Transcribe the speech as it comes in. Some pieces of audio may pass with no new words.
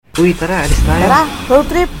Uy, tara, alis tayo. Tara, road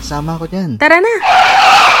trip. Sama ako dyan. Tara na.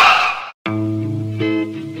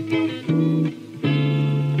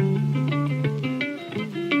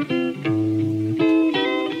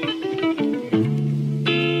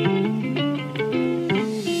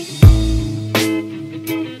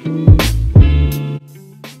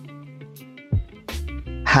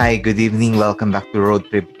 Hi, good evening. Welcome back to Road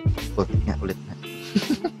Trip. Ulit na.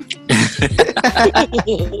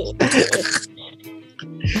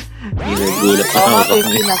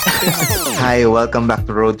 Hi, welcome back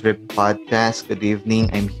to Road Trip Podcast. Good evening.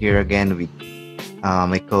 I'm here again with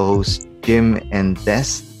my co-host Jim and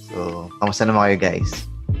Des. So, kamusta naman kayo, guys?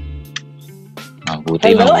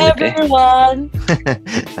 Hello, everyone!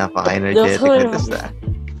 Napaka-energetic na basta.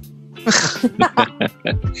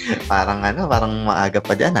 parang maaga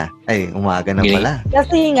pa dyan Ay, umaga na pala.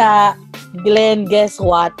 Kasi nga, Glenn, guess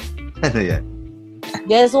what? Ano yan?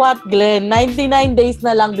 Guess what, Glenn? 99 days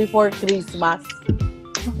na lang before Christmas.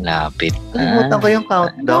 Lapit na. Kalimutan ko yung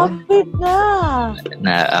countdown. Lapit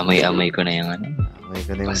na. Amoy ko na yung ano. Amoy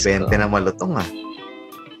ko na yung 20 na malutong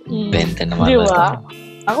 20 na malutong. Diba?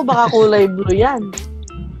 Ako baka kulay blue yan.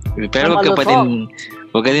 Pero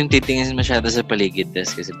huwag ka din titingin masyado sa paligid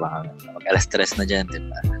kasi baka mag-alas 3 na dyan,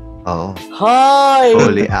 diba? Oo. Hoy!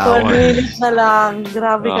 Holy hour. 4 minutes na lang.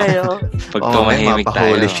 Grabe kayo. Pag tumahimik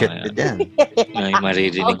tayo. Holy shit na dyan. May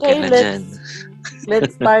maririnig ka na dyan.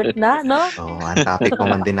 Let's start na, no? Ang topic ko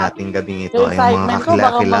man din natin gabing ito ay mga Excitement ko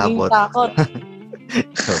kakilakilabot. baka takot.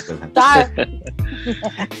 Start!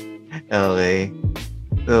 Okay.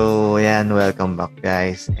 So, yan. Welcome back,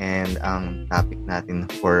 guys. And ang topic natin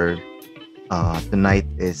for tonight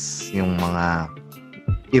is yung mga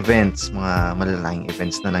events, mga malalaking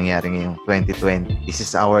events na nangyari ngayong 2020. This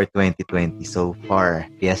is our 2020 so far.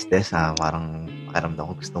 Yes, Des, parang makaramdam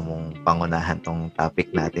ko gusto mong pangunahan tong topic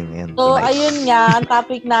natin ngayon. So, tonight. ayun nga, ang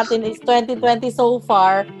topic natin is 2020 so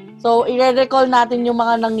far. So, i-recall natin yung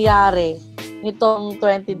mga nangyari nitong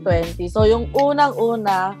 2020. So, yung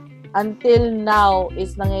unang-una, until now,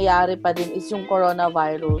 is nangyayari pa din is yung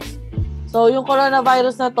coronavirus. So, yung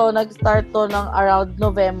coronavirus na to, nag-start to ng around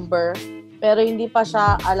November. Pero hindi pa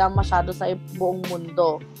siya alam masyado sa buong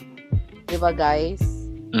mundo. Di ba, guys?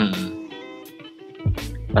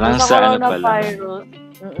 Parang so, sa ano pala.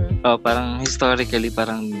 Parang historically,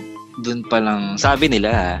 parang dun pa lang, sabi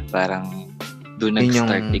nila parang dun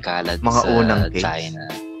nag-start ikalat mga sa unang case. China.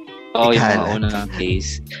 Oo, yung mga unang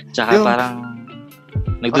case. Tsaka parang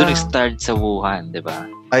doon nag-start sa Wuhan, di ba?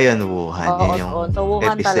 Ayun, Wuhan. Oo, yun yung sa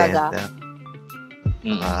Wuhan talaga.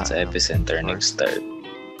 Sa epicenter nag-start.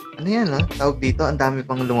 Ano yan, tawag dito, ang dami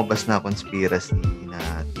pang lumabas na conspiracy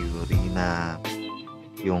na theory na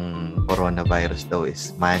yung coronavirus daw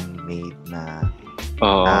is man-made na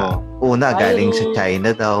una, galing sa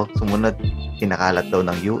China daw. Sumunod, kinakalat daw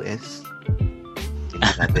ng US.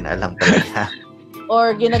 Hindi natin alam talaga.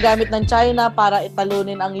 Or ginagamit ng China para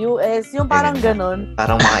italunin ang US. Yung parang ganun.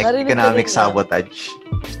 Parang mga economic sabotage.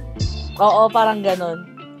 Oo, parang ganun.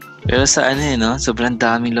 Pero sa sobrang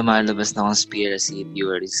daming lumalabas na conspiracy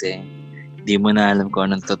theories Di mo na alam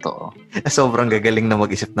kung anong totoo. Sobrang gagaling na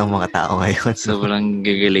mag-isip ng mga tao ngayon. Sobrang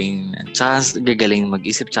gagaling. Tsaka gagaling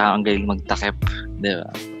mag-isip, tsaka ang galing magtakip. Di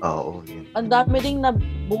ba? Oo. Ang dami ding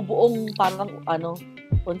nabubuong parang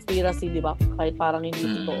conspiracy, di ba? Kahit parang hindi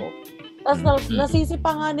totoo. Tapos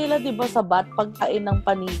nasisipa nga nila, di ba, sa bat pagkain ng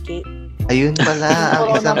paniki. Ayun pala,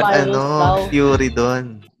 ang isang theory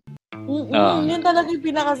doon. Yun talaga yung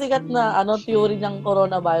pinakasikat na theory ng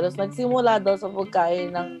coronavirus. Nagsimula daw sa pagkain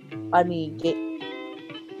ng paniki.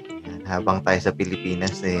 Habang tayo sa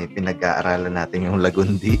Pilipinas, pinag-aaralan natin yung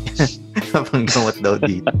lagundi. Habang gamot daw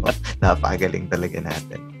dito. Napakagaling talaga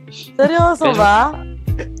natin. Seryoso ba?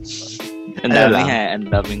 Ang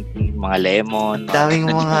daming mga lemon. Ang daming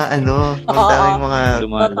mga daming mga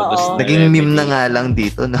lumalabas. Naging meme na nga lang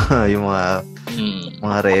dito yung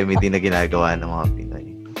mga remedy na ginagawa ng mga Pinoy.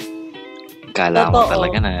 Kala mo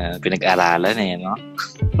talaga na pinag-aralan no?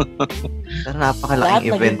 Pero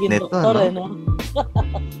napakalaking event nito, no?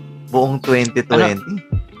 Buong 2020.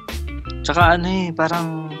 Tsaka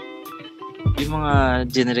parang yung mga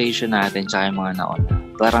generation natin tsaka yung mga nauna,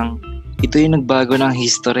 parang ito yung nagbago ng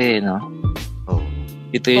history, no? Oh.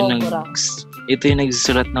 Ito yung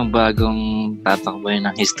nagsusulat ng bagong tatakbo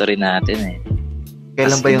ng history natin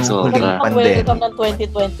Kailan ba yung huling pandemic? Welcome ng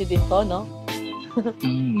 2020 din to, no?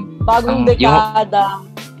 Bagong dekada.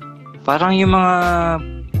 Parang yung mga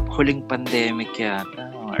huling pandemic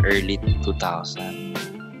yata, mga early 2000.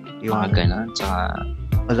 Yung mga ganun. Tsaka,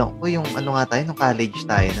 alam ko yung nga tayo, nung college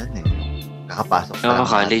tayo nun Kakapasok tayo.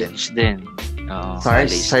 College din.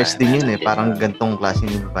 SARS din yun Parang gantong klase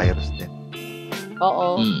yung virus din.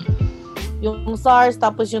 Oo. Yung SARS,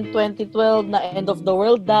 tapos yung 2012 na end of the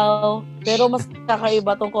world daw. Pero mas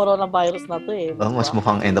kakaiba tong coronavirus na to eh. Oh, mas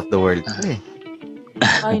mukhang end of the world to eh.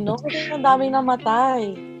 I know, kasi ang daming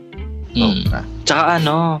namatay. Tsaka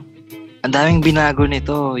ang daming binago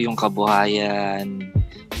nito. Yung kabuhayan,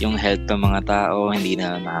 yung health ng mga tao, hindi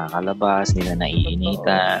na nakakalabas, hindi na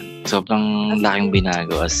naiinitan. Sobrang laking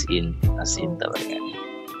binago as in talaga.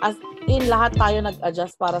 As in, lahat tayo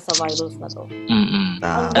nag-adjust para sa virus na to.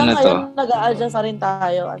 Ano Hanggang to? ngayon, nag-a-adjust na rin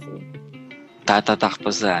tayo as in. Tatatak po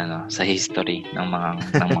sa history ng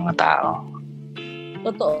mga tao.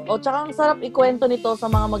 Totoo. O tsaka ang sarap ikwento nito sa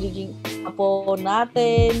mga magiging apo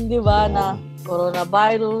natin, di ba, na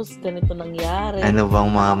coronavirus, ganito nangyari. Ano bang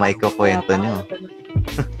mga maikukwento nyo?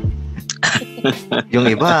 Yung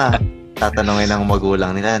iba, tatanungin ng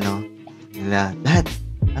magulang nila, no? Dad,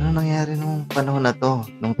 ano nangyari nung panahon na to?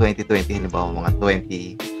 Nung 2020, halimbawa mga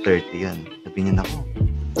 2030 yun. Sabihin niyo, nako,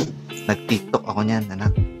 nag-TikTok ako niyan,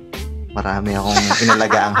 anak. Marami akong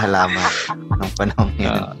inalagaang halaman ng panahon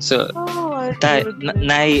yun.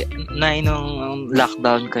 Nung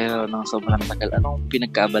lockdown kayo ng sobrang tagal, anong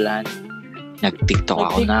pinagkaabalan? Nag-TikTok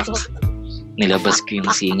ako, nak. Nilabas ko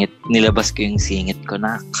yung singit ko,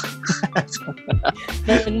 nak.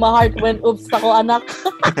 My heart went oops ako, anak.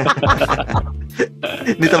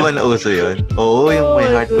 Dito ba nauso yun? Oo, yung My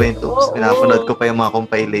Heart Went Oops. Pinapanood ko pa yung mga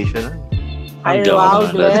compilation. Ay, wow,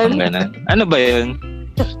 Glenn. Ano ba yun?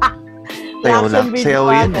 Sayaw lang. Sayaw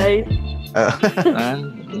yun.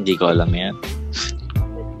 Hindi ko alam yan.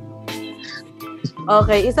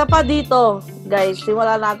 Okay, isa pa dito, guys.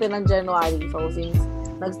 Simula natin ng January. So, since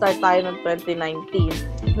nag-start tayo ng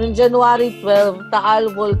 2019. Noong January 12, Taal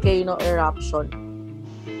Volcano Eruption.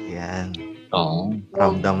 Yan. Oo.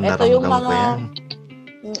 Ramdam na ito yung ramdam ko yan.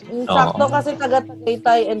 Sakto kasi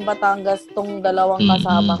taga-Tagaytay and Batangas tong dalawang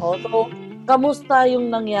kasama ko. So, kamusta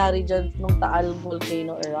yung nangyari dyan nung Taal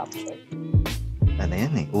Volcano Eruption? Ano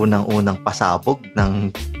yan eh, unang-unang pasabog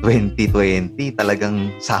ng 2020,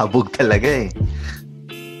 talagang sabog talaga eh.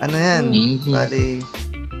 Ano yan, bali,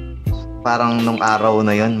 parang nung araw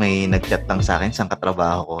na yon may nag-chat lang sa akin, isang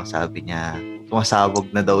katrabaho ko, sabi niya, sumasabog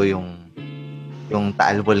na daw yung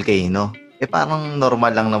Taal Volcano. Eh parang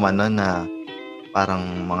normal lang naman nun na parang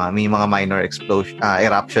may mga minor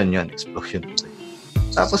eruption yun, explosion.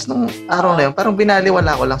 Tapos nung araw na yun, parang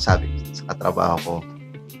binaliwala ko lang, sabi sa katrabaho ko,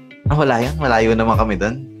 wala yan. Malayo naman kami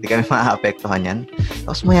doon. Hindi kami maaapektuhan yan.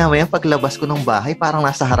 Tapos maya-maya, paglabas ko ng bahay, parang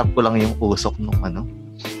nasa harap ko lang yung usok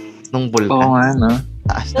nung bulkan. Oo nga, no?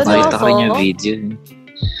 Nakita ko rin yung video.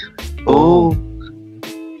 Oo.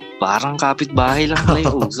 Parang kapitbahay lang pala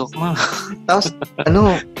yung usok mo. Tapos,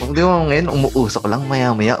 di mo ngayon, umuusok lang.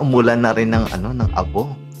 Maya-maya, umulan na rin ng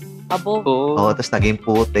abo. Abo? Oo, tapos naging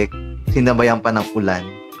putik. Sinabayan pa ng ulan.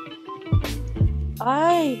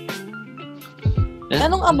 Ay!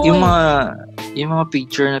 Anong abo yung mga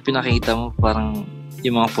picture na pinakita mo, parang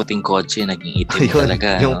yung mga puting kotse naging itim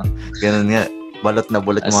talaga. Ganun nga. Balot na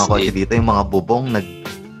bulot yung mga kotse dito. Yung mga bubong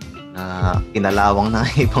kinalawang na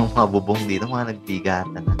ibang mga bubong dito. Mga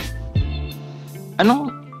nagbigatan na. Anong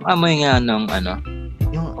amoy nga nung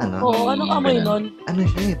Yung Oo, anong amoy nun? Ano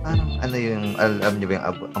siya eh. Parang alam niyo ba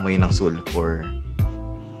yung amoy ng sulfur?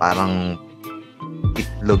 Parang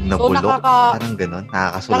itlog na bulok. Parang gano'n.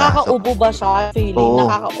 Nakakasulasa. Nakakaubo ba siya? Feeling? Oo.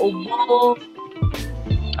 Nakakaubo.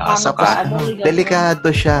 Delikado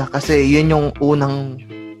siya. Kasi yun yung unang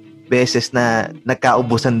beses na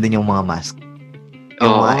nagkaubusan din yung mga mask.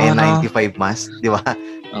 Yung mga N95 mask. Di ba?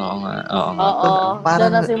 Oo nga. Oo. Diyan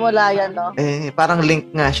na simula yan, no? Parang link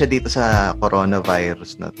nga siya dito sa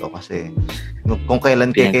coronavirus na to. Kasi kung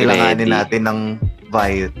kailan kailanganin natin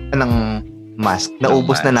ng mask,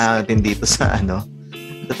 naubos na natin dito sa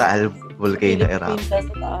Taal Volcano Eruption.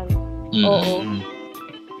 Oo.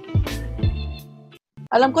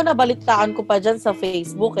 Alam ko, nabalitaan ko pa dyan sa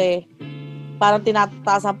Facebook eh. Parang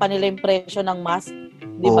tinataasan pa nila yung presyo ng mask.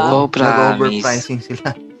 Di ba? Oo, nag-overpricing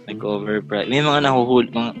sila. Nag-overprice. May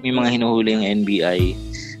mga hinuhuli yung NBI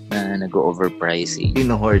na nag-overpricing.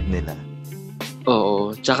 Hinuhoard nila.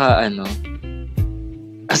 Oo. Tsaka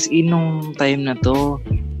as in nung time na to,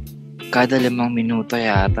 kada 5 minuto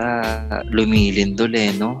yata lumilindol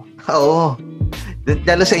no? Oo.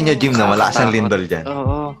 Lalo sa inyo, Jim, na malakas ang lindol dyan.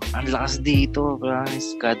 Oo. Ang lakas dito,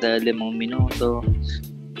 promise. Kada 5 minuto,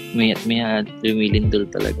 may lumilindol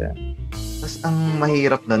talaga. Tapos ang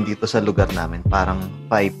mahirap nandito sa lugar namin, parang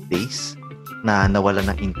 5 days na nawala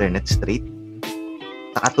ng internet straight.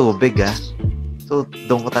 Saka tubig So,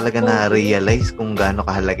 doon ko talaga na-realize kung gaano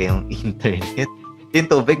kahalaga yung internet.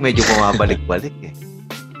 Yung tubig, medyo bumabalik-balik eh.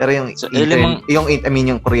 Pero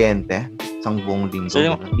yung kuryente, isang buong linggo. So,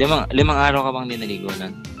 limang araw ka bang dinaligo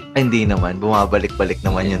nun? Ay, hindi naman. Bumabalik-balik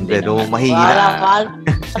naman yun. Hindi Pero naman. mahihira.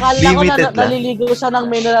 Akala ko Limited lang. naliligo siya ng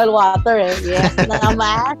mineral water eh. Yes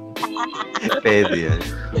naman. Pwede yun.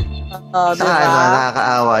 Saka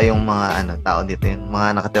nakakaawa yung mga tao dito. Yung mga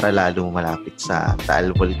nakatira lalo malapit sa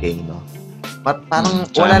Taal Volcano. Parang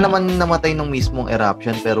wala naman namatay nung mismong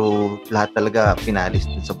eruption pero lahat talaga pinalis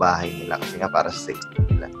din sa bahay nila kasi nga para sa safety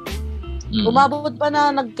nila. Umabot pa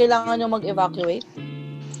na kailangan nyo mag-evacuate?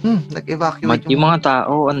 Nag-evacuate Yung mga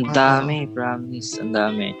tao, ang dami, promise, ang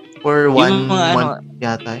dami. For Yung 1 mga month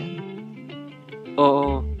yata yun.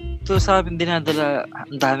 Oo. So sabi dinadala,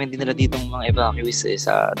 ang dami dinala ditong mga evacuees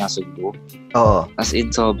sa Nasugbu. Oo. As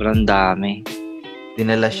in, sobrang dami.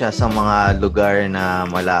 Dinala siya sa mga lugar na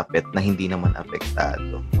malapit na hindi naman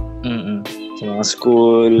apektado. Sa mga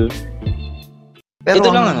school. Pero ito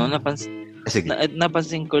lang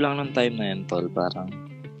napansin ko lang nung time na yun, tol, parang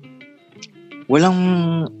walang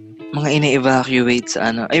mga ine-evacuate sa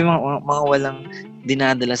mga walang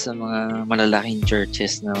dinadala sa mga malalaking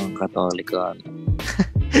churches ng Katoliko.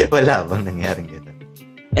 Wala bang nangyaring gano'n?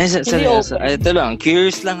 Ito lang,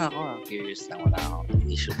 curious lang ako. Wala akong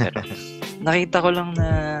issue. Pero nakita ko lang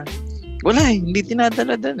na wala hindi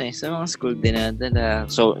dinadala doon sa mga school dinadala.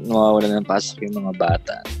 So, nawawala ng pasok yung mga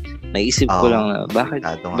bata. Naisip ko lang na,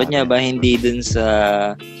 ba't niya ba hindi dun sa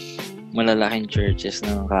malalaking churches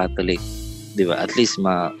ng Catholic? Di ba? At least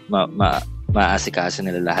maasikaso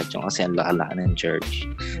nila lahat yung kasi ang laki-laki ng church.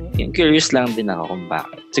 Yung curious lang din ako kung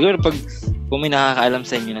bakit. Siguro kung may nakakaalam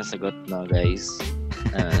sa inyo ng sagot, no, guys.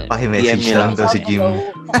 Paki-message lang daw si Jim.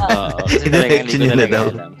 Kasi talaga hindi ko talaga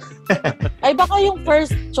alam. Ay, baka yung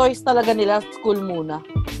first choice talaga nila, school muna.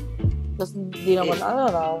 Tapos hindi naman,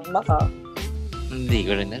 baka. Hindi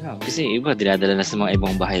ko rin alam. Kasi iba, dinadala na sa mga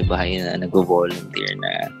ibang bahay-bahay na nag-volunteer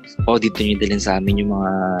na dito nyo dalhin sa amin yung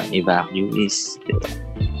mga evacuees. Diba?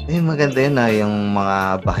 Ayun, maganda yun na yung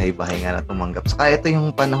mga bahay-bahay nga na tumanggap. Saka ito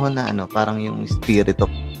yung panahon na parang yung spirit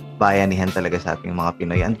of bayanihan talaga sa ating mga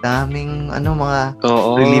Pinoy. Ang daming mga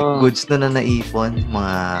relief goods na naipon.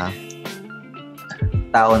 Mga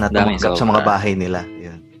tao na tumanggap sa mga bahay nila.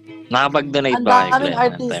 Yun. Nakapag-donate ba? Ang daming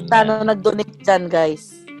artista na nag-donate dyan,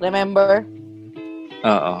 guys. Remember?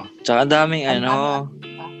 Oo. Tsaka ang daming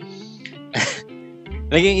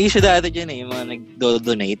naging issue dati dyan yung mga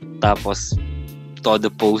nag-donate tapos todo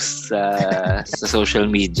post sa social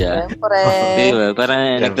media. Siyempre. Diba?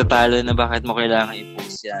 Parang nagtatalo na bakit mo kailangan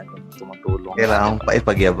i-post yan kung tumutulong. Kailangan pa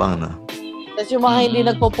ipagyabang, no? Tapos yung mga hindi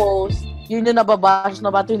nagpo-post, yun yung nababash na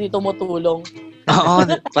ba't hindi tumutulong. Oo,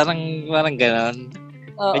 parang gano'n.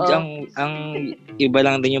 Medyo ang iba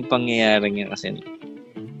lang din yung pangyayari niya kasi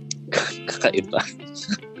kakaiba.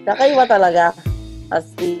 Kakaiba talaga.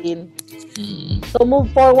 As in. So, move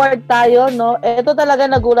forward tayo, no? Ito talaga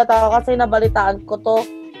nagulat ako kasi nabalitaan ko to.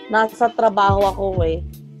 Nasa trabaho ako,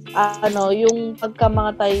 yung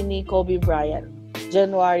pagkamatay ni Kobe Bryant.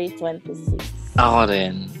 January 26. Ako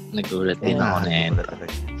rin. Nagulat din ako na yun.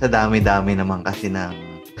 Sa dami-dami naman kasi ng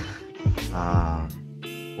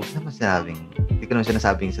huwag naman sinabing hindi ko naman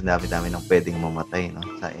sinasabing sa dami-dami ng pwedeng mamatay, no?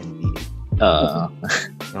 Sa NBA.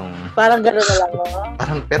 Yung parang gano'n na lang, no?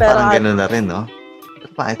 Parang gano'n na rin, no?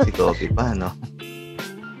 Bakit si Kobe pa, no?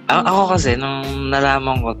 Ako kasi, nung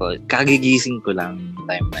nalaman ko to, kagigising ko lang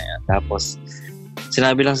time na yan. Tapos,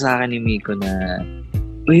 sinabi lang sa akin ni Miko na,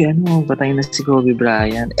 uy, patay na si Kobe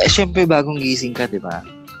Bryant. Syempre, bagong gising ka, di ba?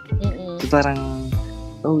 So, parang,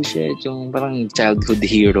 oh shit, yung parang childhood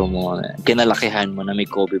hero mo, kinalakihan mo na may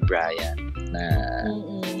Kobe Bryant, na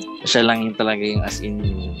siya lang yung talaga yung as in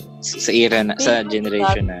sa era na, sa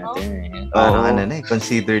generation natin. Parang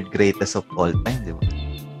considered greatest of all time, di ba?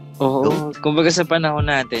 Oo. Kumbaga sa panahon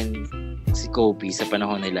natin, si Kobe, sa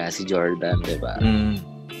panahon nila, si Jordan, di ba?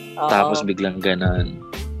 Tapos biglang ganon.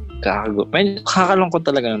 Kakalungkot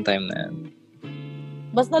talaga ng time na yan.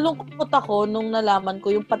 Mas nalungkot ako nung nalaman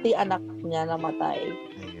ko yung pati anak niya namatay.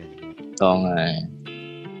 Oo nga eh.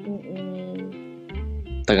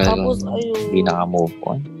 Tagal kong hindi naka-move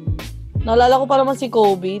on. Naalala ko pa naman si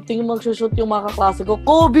Kobe. Tingin mag-shoot yung mga kaklase ko.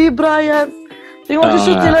 Kobe Bryant! Tingin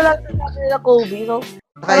mag-shoot sila lang sa nila Kobe. So,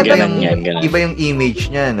 iba yung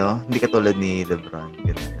image niya, no? Hindi katulad ni LeBron.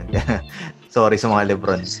 Sorry sa mga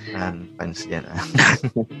LeBron fans dyan.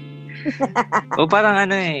 Parang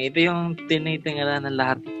ito yung tinitingala ng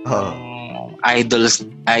lahat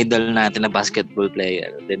idol natin na basketball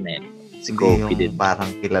player din eh. Si Kobe din.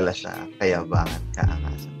 Parang kilala siya, kayabangan,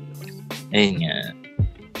 kaangasan. Ayun nga.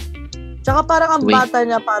 Tsaka parang ang bata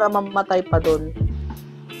niya para mamatay pa doon.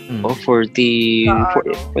 40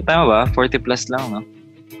 tama ba? 40 plus lang, no?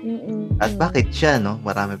 At bakit siya, no?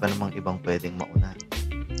 Marami pa namang ibang pwedeng mauna.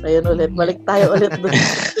 Ayun ulit. Balik tayo ulit doon.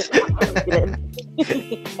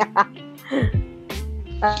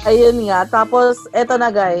 Ayun nga. Tapos, eto na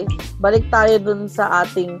guys. Balik tayo dun sa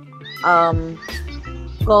ating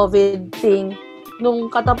COVID thing.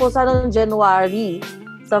 Nung katapusan ng January,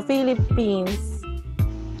 sa Philippines,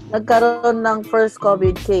 nagkaroon ng first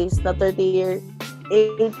COVID case na 8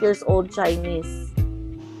 years old Chinese.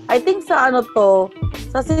 I think sa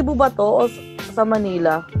sa Cebu ba to o sa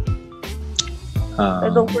Manila?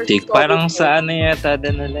 Parang sa yata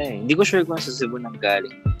din nila eh. Hindi ko sure kung sa Cebu nang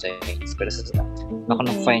galing Chinese. Pero ako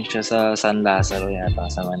nag-find siya sa San Lazaro yata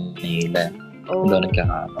sa Manila. Doon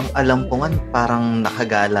nagkakaroon. Ang alam ko nga, parang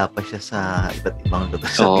nakagala pa siya sa iba't ibang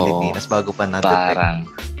lugar sa Pilipinas bago pa natin. Parang.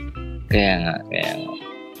 Kaya nga.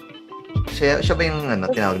 Siya ba yung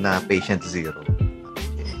tinawag na patient zero?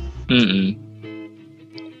 Ang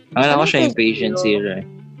alam ko siya yung patient zero eh.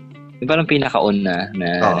 Yung parang pinaka-una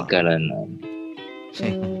na nagkaroon nun. Sa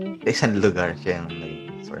isang lugar siya yung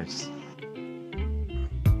source.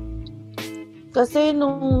 Kasi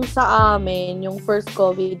nung sa amin, yung first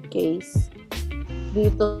COVID case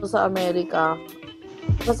dito sa Amerika,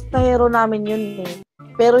 pasahero namin yun eh.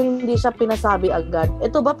 Pero hindi siya pinasabi agad.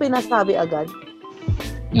 Ito ba pinasabi agad?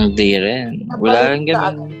 Hindi rin. Wala rin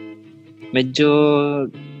ganun. Medyo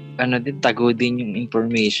tago din yung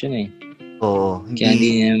information eh. Oo. Kaya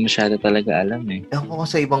hindi niya masyado talaga alam eh. Ewan ko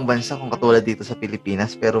sa ibang bansa kung katulad dito sa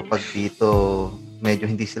Pilipinas, pero pag dito, medyo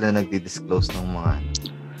hindi sila nagdi-disclose ng mga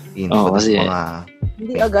kasi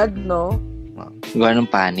hindi agad, no? Gawa ng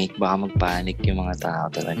panic. Baka mag-panic yung mga tao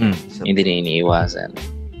talaga. Hindi na iniiwasan.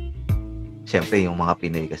 Siyempre, yung mga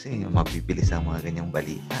Pinoy kasi, yung mabibilis ang mga ganyang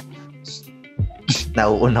balita.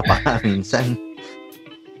 Nauuna pa nga minsan.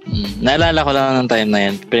 Naalala ko lang ng time na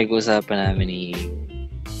yan, pinag-uusapan namin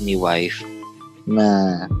ni wife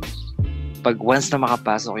na pag once na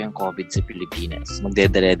makapasok yung COVID sa Pilipinas,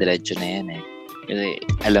 magdedire-diretso na yan eh. Kasi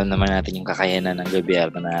alam naman natin yung kakayanan ng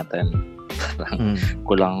gobyerno natin.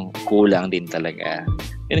 Kulang din talaga.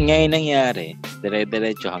 Yun nga yung nangyari.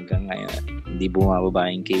 Dire-diretso hanggang ngayon. Hindi bumababa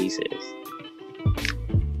yung cases.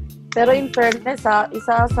 Pero in fairness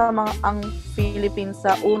isa sa mga ang Philippines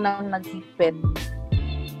sa unang nag-higpit.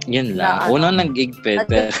 Yun lang. Unang nag-higpit.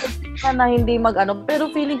 Na hindi pero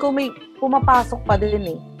feeling ko may pumapasok pa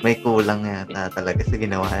din eh. May kulang yata talaga sa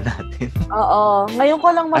ginawa natin. Oo. Ngayon ko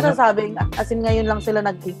lang masasabing, as in ngayon lang sila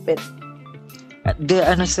nag-higpit.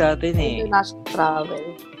 Sa atin eh. International travel.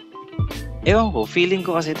 Ewan ko, feeling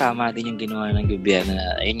ko kasi tama din yung ginawa ng gobyerno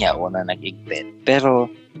na, ayun nga, una nag-higpit. Pero,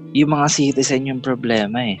 yung mga citizen yung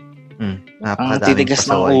problema eh. Ang titigas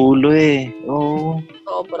ng ulo eh. Oo.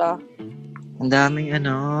 Sobra. Ang daming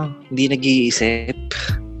hindi nag-iisip.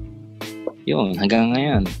 Yun, hanggang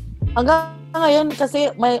ngayon. Hanggang ngayon kasi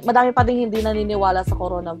madami pa din hindi naniniwala sa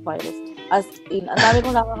coronavirus. As in, ang dami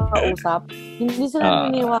kong nakakausap, hindi sila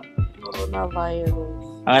naniniwala sa coronavirus.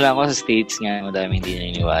 Ang alam ko sa States nga, madami hindi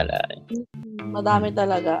naniniwala. Madami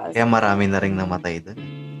talaga. Kaya marami na rin namatay doon.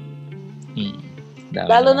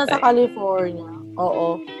 Lalo na sa California.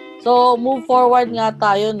 Oo. So, move forward nga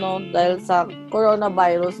tayo, no? Dahil sa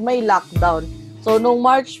coronavirus, may lockdown. So, nung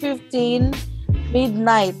March 15,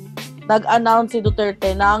 midnight, nag-announce si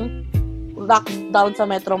Duterte ng lockdown sa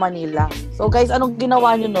Metro Manila. So, guys, anong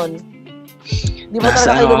ginawa nyo nun? Di ba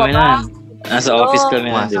talaga kayo lumabas? Nasa office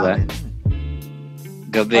kami nun, di ba?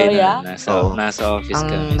 Gabi na. Nasa office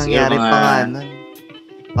kami. Ang nangyari pa nga nun,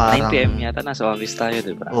 parang 9 p.m. yata, nasa office tayo,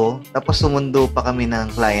 di ba? Oo. Tapos sumundo pa kami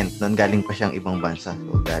ng client nun. Galing pa siyang ibang bansa.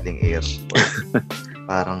 So, galing airport.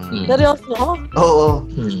 Parang... Seryoso? Oo.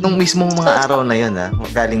 Nung mismong mga araw na yun,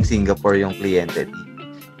 galing Singapore yung kliyente.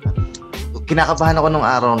 Kinakabahan ako nung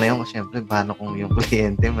araw na yun. Kasi syempre, paano kung yung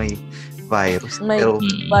kliyente may virus. May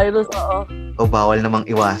virus, oo. O bawal namang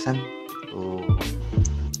iwasan. So,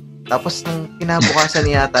 tapos nung kinabukasan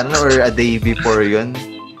yata or a day before yun,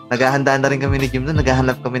 naghahanda na rin kami ni Jim doon.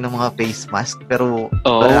 Naghahanap kami ng mga face mask. Pero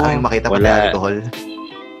wala kaming makita pati alcohol.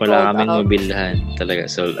 Wala kaming mabilhan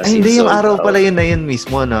talaga. So, hindi yung araw pala yun na yun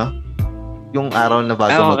mismo, no? Yung araw na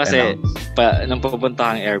bago mag-announce. Kasi, nung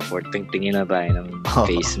pupunta kang airport, tingin na tayo ng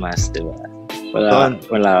face mask, di ba? Wala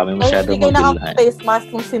kaming masyadong mabilhan. Hindi kayo naka-face mask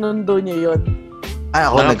kung sinundo nyo yun.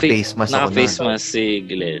 Ako nag-face mask ako. Naka-face mask si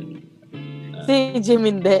Glenn. Si Jim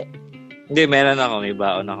hindi. Hindi, meron ako. May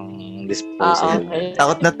baon akong disposable. Okay.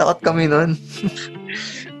 Takot na takot kami nun.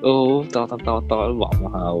 Oo, takot. Baka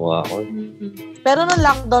mahawa ako. Pero nung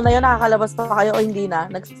lockdown na yun, nakakalabas pa kayo o hindi na?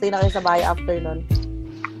 Nag-stay na kayo sa bahay after nun?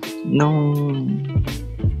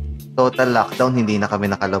 Total lockdown, hindi na kami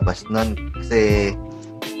nakalabas nun. Kasi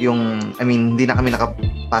hindi na kami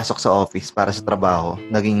nakapasok sa office para sa trabaho.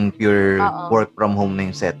 Naging pure work from home na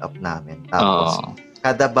yung setup namin. Tapos,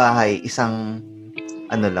 kada bahay, isang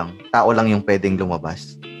tao lang yung pwedeng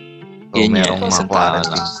lumabas. So, Yun merong yan, mga isang tao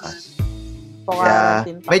quarantine lang. pass. Kaya,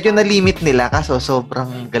 Medyo na-limit nila kaso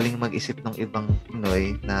sobrang galing mag-isip ng ibang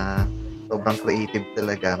Pinoy na sobrang creative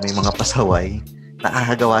talaga. May mga pasaway.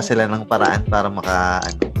 Nakakagawa sila ng paraan para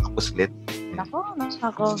makapuslit. Nako.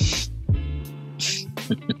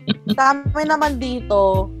 Kami naman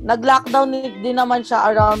dito, nag-lockdown din naman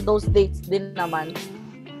siya around those dates din naman.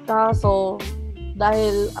 Kaso,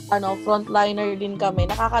 dahil frontliner din kami,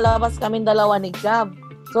 nakakalabas kami dalawa ni Gab.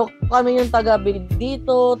 So, kami yung taga-bili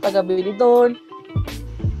dito, taga-bili doon.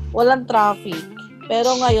 Walang traffic.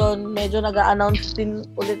 Pero ngayon, medyo nag-a-announce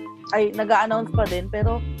pa din,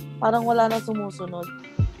 pero parang wala na sumusunod.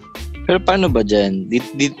 Pero paano ba dyan?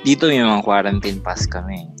 Dito yung mga quarantine pass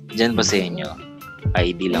kami. Dyan ba sa inyo?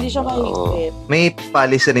 ID lang Hindi siya ba? mahigpit. May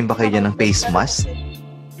policy rin ba kayo dyan ng face mask?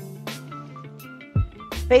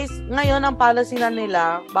 Ngayon, ang policy na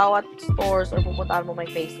nila, bawat stores or pupuntahan mo may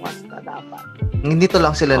face mask na dapat. Dito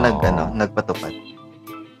lang sila nagpatupad.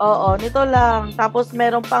 Oo, nito lang. Tapos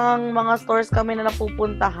meron pang mga stores kami na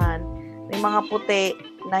napupuntahan. May mga puti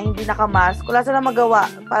na hindi nakamask. Wala sila magawa.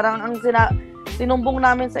 Parang ang sinumbong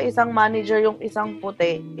namin sa isang manager yung isang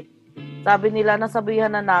puti. Sabi nila,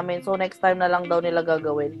 nasabihan na namin. So next time na lang daw nila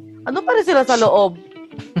gagawin. Ano pa rin sila sa loob?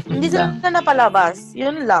 Hindi sila napalabas.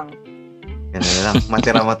 Yun lang. Yan na lang.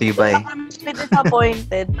 Matira matibay.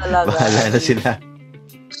 Disappointed talaga. Bahala na sila.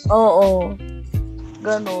 Oo.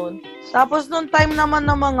 Ganon. Tapos nung time naman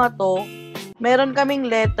ng mga to, meron kaming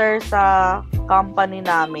letter sa company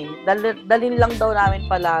namin. Dalin lang daw namin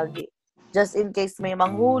palagi. Just in case may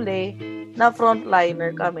manghuli na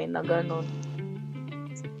frontliner kami na ganon.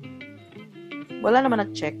 Wala naman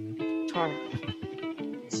nag-check. Char.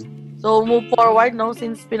 So, move forward, no?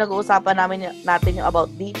 Since pinag-uusapan natin yung about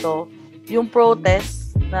dito, yung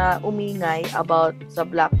protest na umingay about sa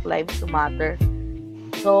Black Lives Matter.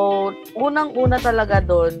 So, unang-una talaga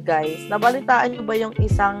doon, guys, nabalitaan nyo ba yung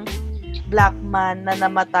isang black man na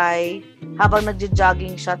namatay habang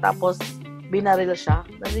nagja-jogging siya tapos binaril siya?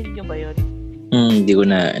 Narinig nyo ba yun? Hindi ko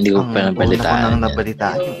pa nabalitaan. Una ko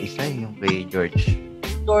nabalitaan yung isa, yung kay George.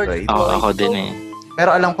 Floyd. Ako din eh.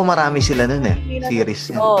 Pero alam ko marami sila nun eh.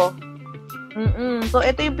 Series yan. Oo. So,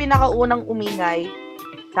 ito yung pinakaunang umingay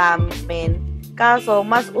sa amin. Kaso,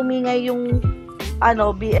 mas umingay yung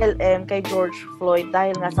BLM kay George Floyd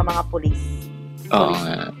dahil nga sa mga pulis. Oo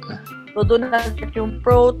nga. So, doon na yung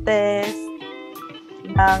protest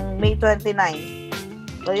ng May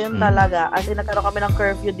 29. So, yun talaga. As in, nagkaroon kami ng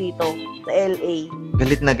curfew dito sa LA.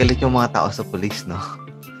 Galit na galit yung mga tao sa pulis, no?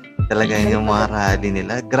 Talaga yung mga rally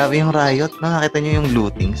nila. Grabe yung riot. Nakakita nyo yung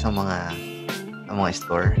looting sa mga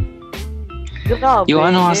store. Grabe. Yung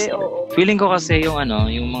feeling ko kasi yung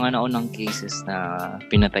mga naunang cases na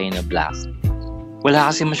pinatay na black.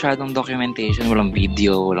 Wala kasi masyadong documentation, walang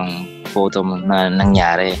video, walang photo na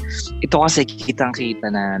nangyari. Ito kasi kitang-kita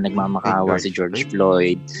na nagmamakawa si George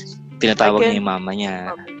Floyd. Tinatawag niya yung mama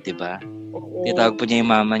niya, 'di ba? Tinatawag po niya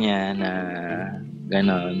yung mama niya na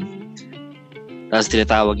ganon. Tapos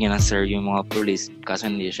tinatawag niya na sir yung mga police kasi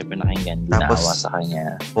hindi siya pinakinggan, ginawa sa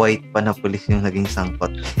kanya. White pa na police yung naging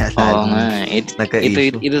sangkot. Oo nga.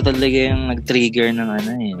 Ito talaga yung nag-trigger ng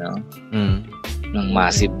no? Ng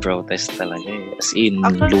massive protest talaga eh. As in,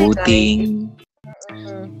 actually, looting.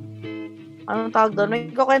 Anong tawag doon?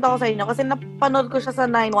 May kukwento ko sa inyo kasi napanood ko siya sa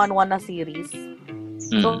 911 na series.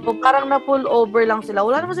 So, parang na-pull over lang sila.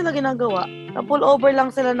 Wala naman sila ginagawa. Na-pull over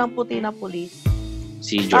lang sila ng puti na police.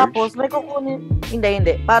 Si George? Tapos, may kukunin...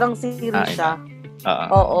 Hindi. Parang series siya.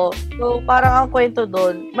 Oo. So, parang ang kwento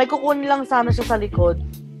doon, may kukunin lang sana siya sa likod.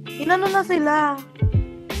 Inano na sila.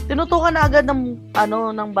 Tinutukan na agad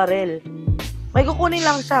ng barel. May kukunin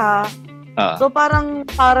lang siya, So, parang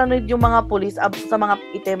paranoid yung mga police sa mga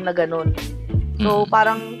item na ganun. So,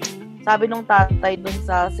 parang sabi nung tatay dun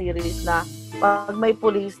sa series na pag may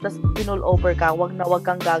police tas pinull over ka, wag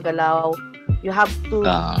kang gagalaw. You have to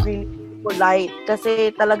be polite.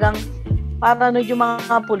 Kasi talagang paranoid yung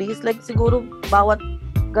mga police. Like, siguro, bawat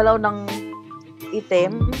galaw ng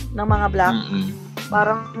item ng mga black,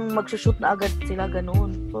 parang magsushoot na agad sila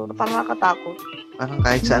ganun. So, parang nakakatakot. Parang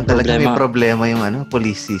kahit saan talaga may problema yung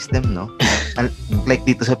police system, no? Like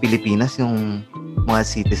dito sa Pilipinas, yung mga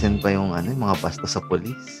citizen pa yung yung mga basta sa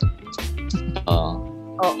police.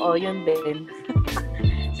 Oo, yun din.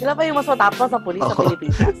 Sila pa yung mas matapos sa police sa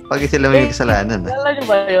Pilipinas. Pag sila may kasalanan. Alam niyo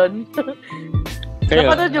ba yun?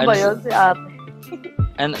 Napanood niyo ba yun si ate?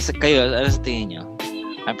 Kayo, ano sa tingin niyo?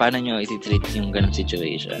 Paano nyo iti-treat yung ganong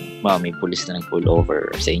situation? May police na nag-pull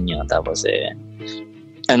over sa inyo, tapos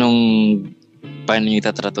anong paano nyo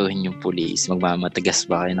tatratuhin yung police? Magmamatigas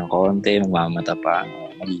ba kayo ng konti? Magmamatapang?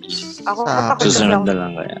 Magiging Ako, susunod na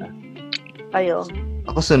lang kaya? Kayo?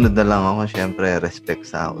 Ako sunod na lang ako, syempre, respect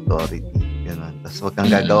sa authority. Ganun. Tapos wag kang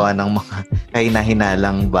gagawa ng mga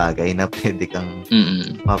kahina-hinalang bagay na pwede kang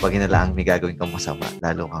mapaghinalaang may gagawin kang masama.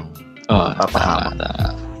 Lalo kang papahamak.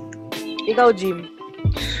 Tama. Ikaw, Jim?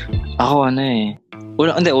 Ako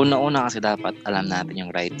una kasi dapat alam natin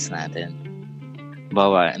yung rights natin.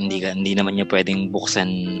 Bawa, hindi naman niya pwedeng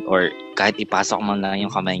buksan or kahit ipasok man lang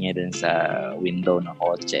yung kamay niya dun sa window ng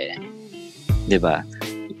kotse. 'Di ba?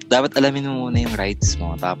 Dapat alamin mo muna yung rights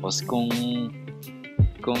mo. Tapos kung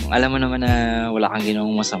alam mo naman na wala kang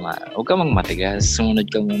ginawang masama, huwag ka magmatigas. Sumunod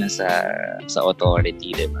ka muna sa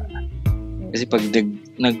authority, 'di ba? Kasi pag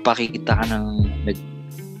nagpakita ka ng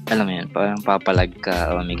alam mo yan, parang papalag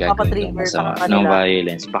ka o may gagawin ka masama ng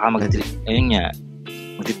violence. Baka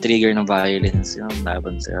magti-trigger ng violence yun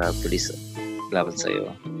laban sa police, laban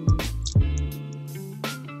sa'yo.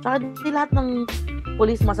 Saka di lahat ng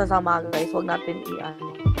police masasama, guys. Huwag natin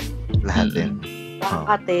Lahat din.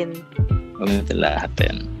 Lahatin. Huwag natin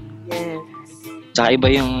lahatin. Yes. Tsaka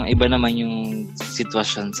iba naman yung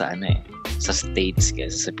sitwasyon sa sa States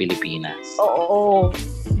kasi sa Pilipinas. Oo.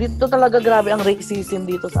 Dito talaga grabe ang racism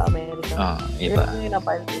dito sa Amerika. Iba. Yun yung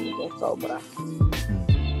napansin ko. Sobra.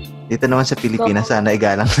 Dito naman sa Pilipinas, sana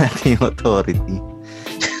igalang natin yung authority.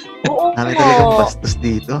 Oo. Kami talagang bastos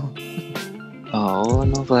dito. Oo,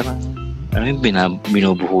 parang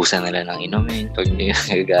binubuhusan nila ng inumin pag hindi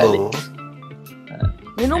nagagalit. Oo.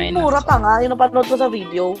 Minumura pa nga. Yung napanood ko sa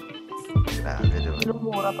video. Grabe, diba?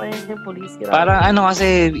 Minumura pa yung police. Grabe. Parang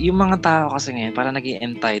kasi, yung mga tao kasi ngayon, parang naging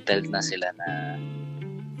entitled na sila na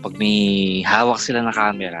pag may hawak sila na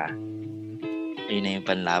camera, ayun na yung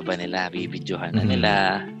panlaban nila, bibidyohan na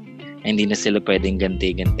nila. Hindi na sila pwedeng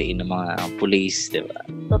ganti-gantiin ng mga police, di ba?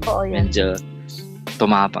 Totoo yan. Medyo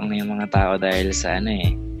tumapang na yung mga tao dahil sa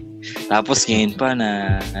Tapos ngayon pa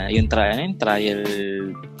na yung trial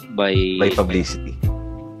by publicity.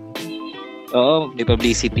 Oo, by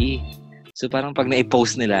publicity. So parang pag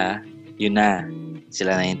na-post nila, yun na.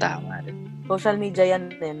 Sila na yung tama. Social media yan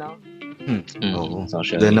din, no? Oo.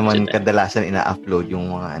 Doon naman kadalasan ina-upload yung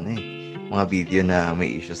mga mga video na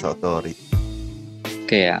may issue sa authority.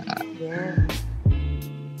 Kaya nga. Yeah.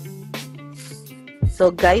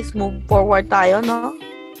 So guys, move forward tayo, no?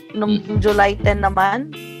 Nung July 10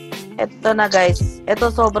 naman, eto na guys.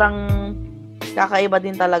 Eto sobrang kakaiba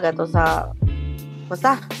din talaga to sa...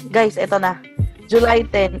 Basta, guys, eto na. July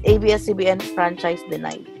 10, ABS-CBN franchise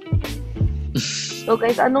denied. So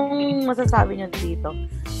guys, anong masasabi nyo dito?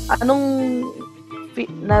 Anong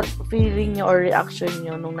feeling nyo or reaction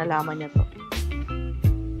nyo nung nalaman nyo to?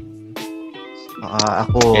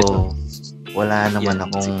 Ako, wala naman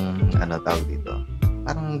akong tawag dito.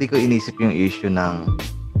 Parang hindi ko inisip yung issue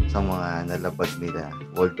sa mga nalabag nila.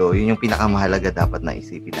 Although, yun yung pinakamahalaga dapat na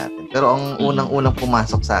isipin natin. Pero ang unang-unang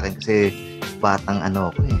pumasok sa akin kasi batang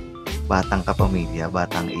batang kapamilya,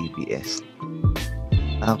 batang ABS.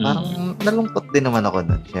 Parang nalungkot din naman ako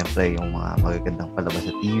doon. Siyempre, yung mga magagandang palabas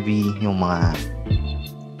sa TV, yung mga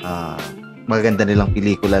magaganda nilang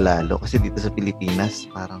pelikula lalo. Kasi dito sa Pilipinas,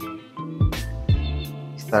 parang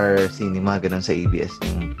Star Cinema, ganun sa ABS,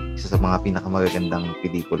 yung isa sa mga pinakamagagandang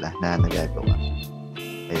pelikula na nagagawa.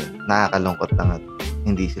 Ayun, nakakalungkot lang at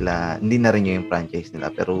hindi na rin yung franchise nila.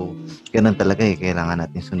 Pero ganun talaga kailangan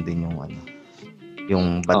natin sundin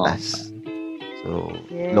yung batas. So,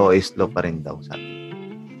 law is law pa rin daw sa atin.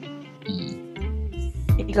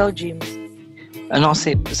 Ikaw, Jim?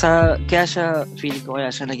 Kasi, feeling ko kaya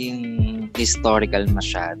siya naging historical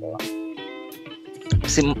masyado.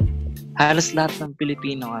 Kasi, halos lahat ng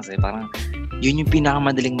Pilipino kasi, parang, yun yung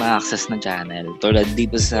pinakamadaling ma-access na channel. Tulad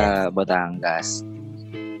dito sa Batangas.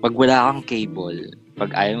 Pag wala kang cable,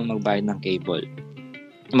 pag ayaw mo magbayad ng cable,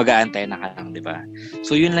 mag-aantay na ka lang, di ba?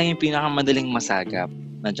 So, yun lang yung pinakamadaling masagap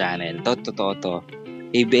na channel. Totoo to.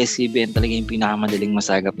 ABS-CBN talaga yung pinakamadaling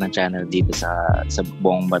masagap na channel dito sa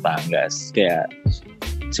buong Batangas. Kaya,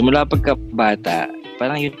 simula pagkabata,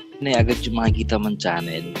 parang yun na agad yung makikita mong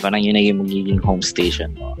channel. Parang yun na yung magiging home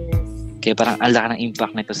station mo. Kaya parang ang laki ng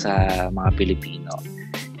impact nito sa mga Pilipino.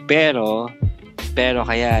 Pero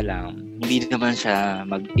kaya lang, hindi naman siya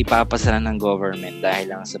ipapasala ng government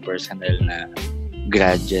dahil lang sa personal na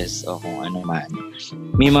grudges o kung ano man.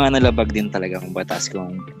 May mga nalabag din talagang batas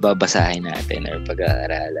kung babasahin natin or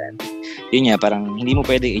pag-aaralan. Yun nga, parang hindi mo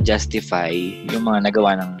pwedeng i-justify yung mga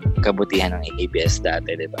nagawa ng kabutihan ng ABS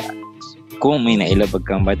dati, di ba? Kung may nailabag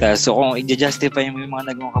kang batas. So kung i-justify mo yung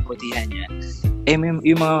mga nagawang kabutihan niya,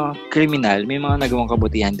 yung mga kriminal, may mga nagawang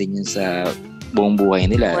kabutihan din yun sa buong buhay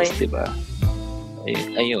nila, di ba?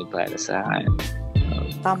 ayun, para sa akin.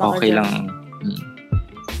 Tama Okay ka lang.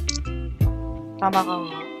 Tama ka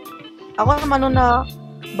nga. Ako naman nung na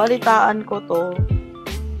balitaan ko to,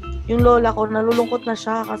 yung lola ko, nalulungkot na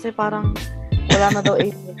siya kasi parang wala na daw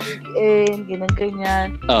ABS-CBN, ganyan.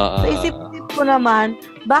 Sa isip-isip ko naman,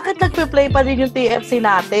 bakit nagpe-play pa din yung TFC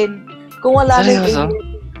natin? Kung wala na yung Seryoso? ABS?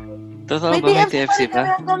 Totoo May ba may TFC TFC pa rin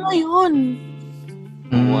pa? hanggang ngayon.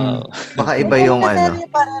 Wow. Baka iba yung Teleserye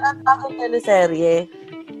pa rin ang takong teleserye.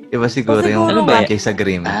 Iba siguro So, yung siguro ba? purchase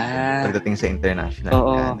agreement Ah. pagdating sa international.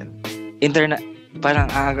 Oo. channel.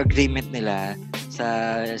 Parang agreement nila sa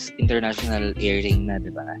international airing na,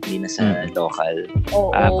 di ba? Hindi na sa local.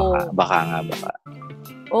 Oo. Baka.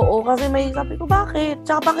 Oo, kasi may sabi ko, bakit?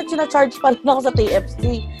 Tsaka bakit sinacharge pa rin ako sa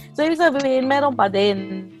TFC? So, ibig sabihin, meron pa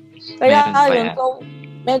din. Kaya, Meron pa ayun, yan. so,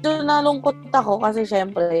 medyo nalungkot ako kasi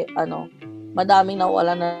syempre, madaming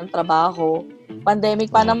nawala ng trabaho.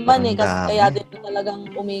 Pandemic pa naman Sobrang kasi dami. kaya din talagang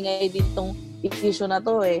umingay din tong issue na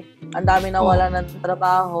to eh. Ang dami nawala ng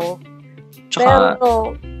trabaho. Tsaka,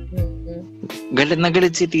 Pero, galit na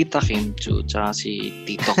galit si Tita Kim Chu, tsaka si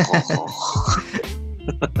Tito Coco.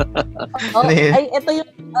 Ano yun? ay, ito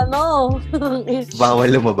yung issue.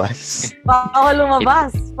 Bawal lumabas. Bawal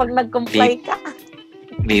lumabas pag nag-comply ka.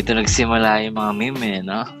 Dito nagsimula yung mga meme,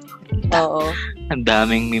 no? Oo. Ang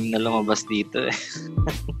daming meme na lumabas dito eh.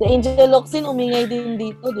 Si Angel Locsin umingay din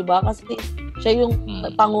dito, di ba? Kasi siya yung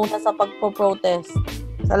panguna sa pagpo-protest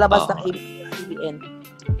sa labas ng ABS-CBN.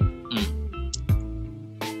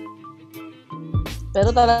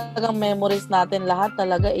 Pero talagang memories natin lahat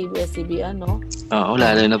talaga ABS-CBN, no? Oo,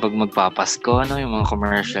 lalo na pag magpapasko, yung mga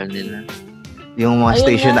commercial nila. Yung mga Ayun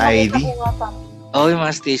station nga, ID. nakita ko nga sa- Yung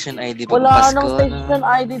mga station ID pag Wala Pasko. nang station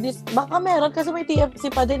ID. Baka meron kasi may TFC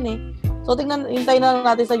pa din eh. So, hintayin na lang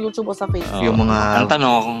natin sa YouTube o sa Facebook. Yung mga- Ang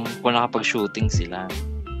tanong kung nakapag-shooting sila.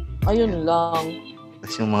 Ayun lang.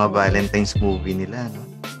 Tapos yung mga Valentine's movie nila, no?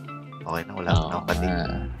 Okay na, wala Oo, na pati.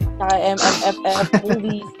 Saka MMFF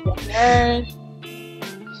movies. Ganyan.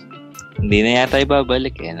 Hindi na yata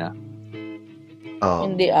ibabalik eh, no? Oo.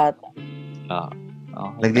 Hindi ata.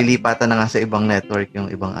 Okay. Naglilipatan na nga sa ibang network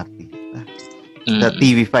yung ibang artista. Mm. Sa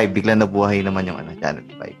TV5, bigla nabuhay naman yung Channel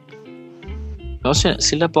 5. Oh,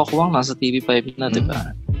 sila Pokwang nasa TV5 na, di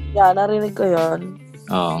ba? Yeah, narinig ko yun.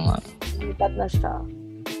 Oo nga. Lipat na siya.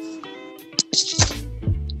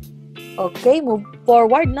 Okay, move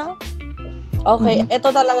forward na. Okay, ito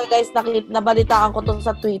talaga guys, nabalitaan ko to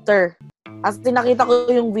sa Twitter. As in, nakita ko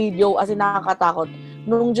yung video, as in, nakakatakot.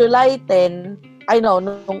 Nung July 10,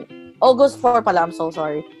 nung August 4 pala, I'm so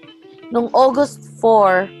sorry. Nung August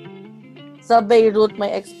 4, sa Beirut may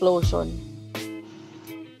explosion.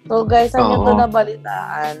 So guys, saan nyo to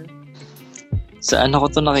nabalitaan? Sa ko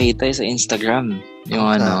to nakita sa Instagram. Yung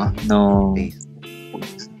Sa no... Facebook.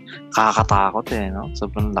 Kakakatakot eh, no?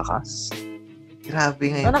 Sobrang lakas. Grabe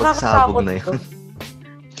nga yung Nakakatakot pagsabog na yun.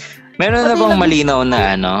 Meron na Pati bang lang- malinaw na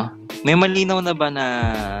May malinaw na ba na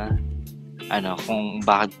kung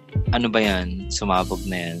bakit ba yan? Sumabog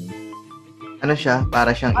na yan? Ano siya?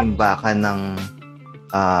 Para siyang imbakan ng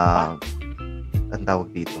ang tawag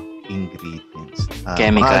dito? Ingredients.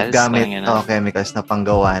 Chemicals? Mga gamit, Parang ganun. chemicals na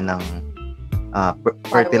panggawa ng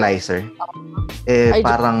fertilizer. Ay,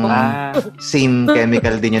 Parang same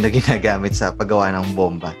chemical din yung na ginagamit sa paggawa ng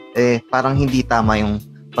bomba. Parang hindi tama yung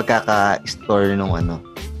pagkaka-store nung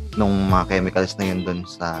mga chemicals na yun doon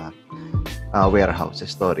sa warehouse,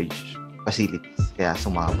 storage facilities. Kaya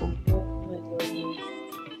sumabog.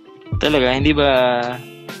 Talaga, hindi ba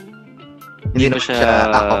Hindi ba naman siya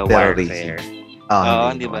act of terrorism. warfare? Oo,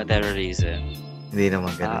 Hindi ba terrorism? Hindi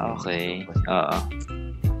naman ganun. Okay. Oo.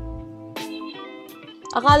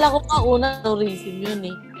 Akala ko nga una terrorism yun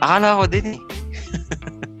eh. Akala ko din eh.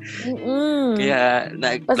 Kaya,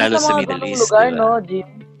 Kasi lalo sa mga Middle ganung East, lugar, diba? no, Jim?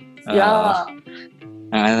 Yeah.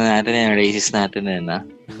 Ang natin yung racist natin no?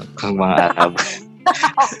 Kung mga Arab.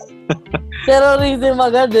 Terrorism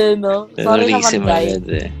agad eh, no? Sorry naman, Terrorism guys. agad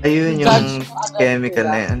eh. Ayun yung Judge mo agad chemical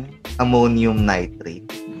sila. na yan. Ammonium nitrate.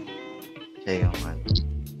 Siya yung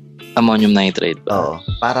Ammonium nitrate ba? Oo.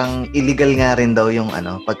 Parang illegal nga rin daw yung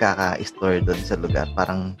pagkaka-store doon sa lugar.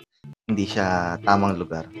 Parang hindi siya tamang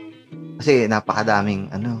lugar. Kasi napakadaming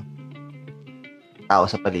tao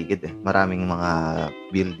sa paligid eh. Maraming mga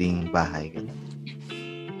building, bahay. Ganun.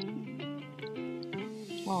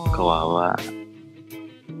 Kawawa.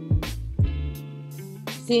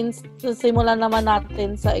 Since simulan naman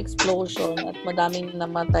natin sa explosion at madaming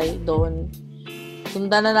namatay doon,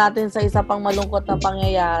 sundan na natin sa isa pang malungkot na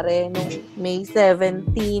pangyayari. Noong May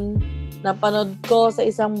 17, napanood ko sa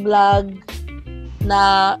isang vlog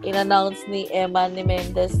na in-announce ni Emma ni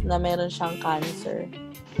Mendez na meron siyang cancer.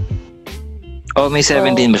 Oh, May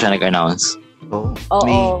 17 ba siya nag-announce? Oo.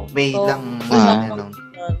 Oo. May So, lang announce.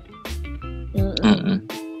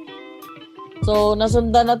 So,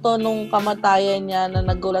 nasundan na to nung kamatayan niya na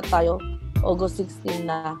nagulat tayo. August 16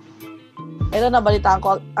 na. Ito, nabalitaan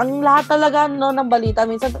ko. Ang lahat talaga ng balita,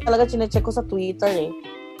 minsan talaga chinecheck ko sa Twitter eh.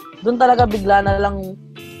 Doon talaga bigla na lang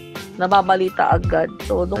nababalita agad.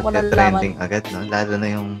 So, doon ko nalaman. Trending agad, no? Lalo na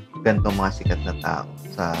yung ganitong mga sikat na tao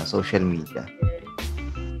sa social media.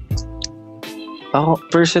 Ako,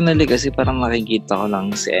 personally kasi parang nakikita ko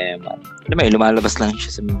lang si Emma. Alam mo, lumalabas lang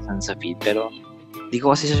siya minsan sa feed. Pero, di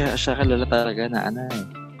ko kasi siya kilala talaga na ano eh.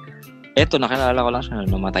 Eto, nakilala ko lang siya.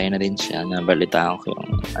 Namatay na din siya. Nabalitaan ko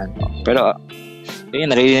yung ano. Pero,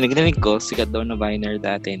 yun, narinig ko, sikat daw na Viner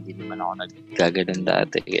dati. Hindi naman ako nagkagalan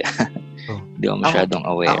dati. Kaya, hindi ako masyadong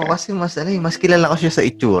aware. Ako kasi mas kilala ko siya sa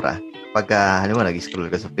itsura. Pagka, halimbawa,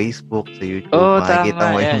 nag-scroll ka sa Facebook, sa YouTube,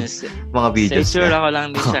 makikita mo yung mga videos. Sa itsura ko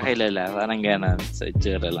lang din siya kilala. Parang gano'n. Sa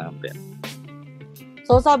itsura lang din.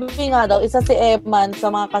 So, sabi nga daw, isa si Eman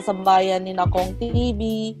sa mga kasabayan ni Nakong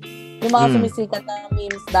TV, yung mga sumisikat na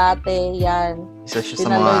memes dati, yan. Isa siya sa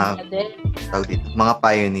mga, mga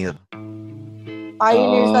pioneer.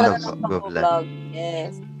 Pioneers talaga ng pag-vlog.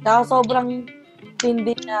 Yes. Kaya sobrang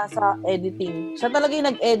tindi niya sa editing. Siya talaga yung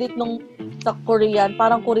nag-edit nung sa Korean.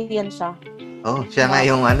 Parang Korean siya. Oh, siya nga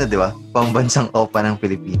yung di ba? Pambansang opa ng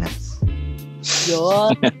Pilipinas.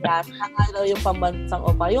 Yun. Siya nga daw yung pambansang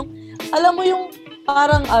opa. Yung, alam mo yung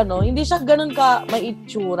parang hindi siya ganun ka may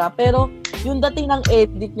itsura. Pero yung dating ng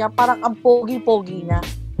edit niya, parang ang pogi-pogi niya.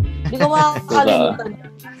 Hindi ko makakalimutan niya.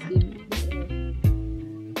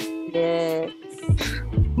 Yes.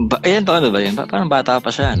 Ayan to, ano ba yun? Parang bata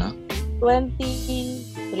pa siya, no?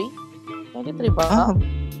 23? 23 ba?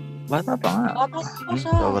 Bata pa nga. Bata pa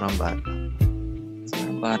siya. Sobrang bata.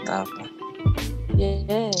 Sobrang bata pa.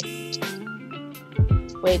 Yes.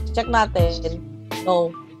 Wait, check natin.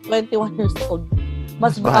 No, 21 years old.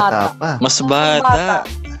 Mas bata. Mas bata.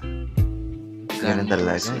 Ganun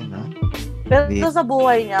talaga, no? Pero sa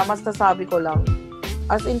buhay niya, mas nasabi ko lang.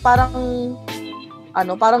 As in, parang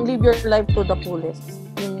parang live your life to the fullest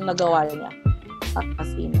yung nagawa niya.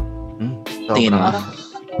 As in. Sobrang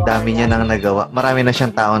dami niya nang nagawa. Marami na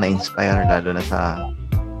siyang tao na inspire, lalo na sa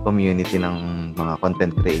community ng mga content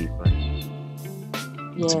creator.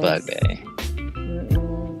 Yes. Sabagay.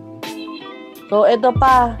 So, ito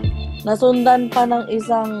pa. Nasundan pa ng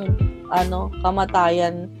isang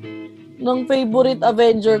kamatayan ng favorite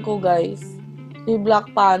Avenger ko, guys. Si Black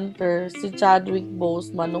Panther, si Chadwick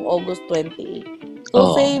Boseman noong August 28.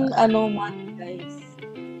 So, same month, guys.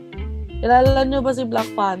 Kilala nyo ba si Black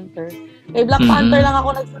Panther? Kay Black Panther lang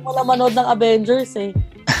ako nagsimula manood ng Avengers eh.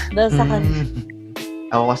 Dahil sa kanya.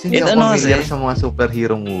 Ako kasi hindi ako familiar sa mga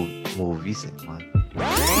superhero movies eh.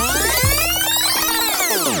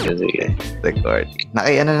 Sige. Record. Na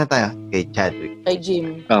tayo? Kay Chadwick. Kay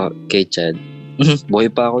Jim. Kay Chad. Boy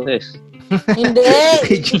pa ako eh. Hindi!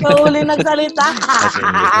 Ikaw uli nagsalita.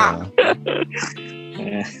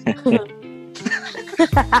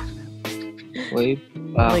 Boy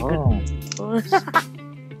pa ako.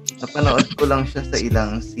 Napanood ko lang siya sa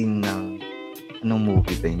ilang scene ng anong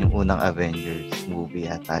movie ba yun? Yung unang Avengers movie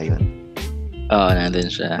yata yun.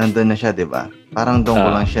 Nandun siya. Nandun na siya, di ba? Parang doon ko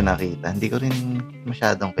lang siya nakita. Hindi ko rin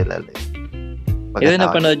masyadong kilala. Ito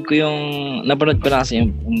napanood ko lang kasi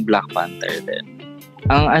yung Black Panther din.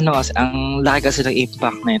 Ang laki kasi ng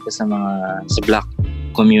impact na ito sa Black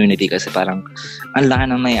community kasi parang ang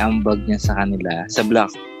laki ng naiambag niya sa kanila, sa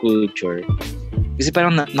Black culture. Kasi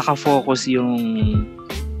parang nakafocus yung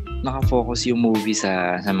movie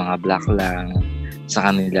sa mga Black lang,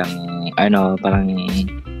 sa kanilang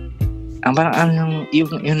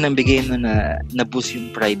yung nabigay na boost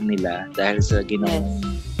yung pride nila dahil sa ginawang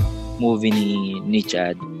movie ni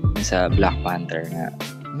Chad sa Black Panther nga.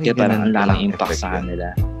 Kaya parang ang laking impact sa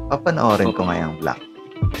kanila. Papanoorin ko ngayong Black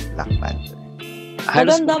Panther.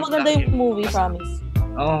 Maganda yung movie, promise.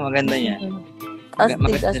 Oo, maganda niya.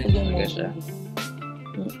 Astig yung movie.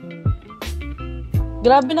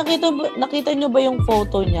 Grabe, nakita nyo ba yung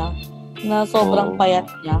photo niya? Na sobrang payat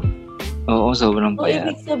niya? Oo, sobrang payat. So,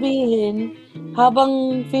 ibig sabihin,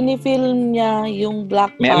 habang finifilm niya yung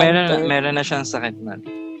Black Panther... Meron na siyang sakit na.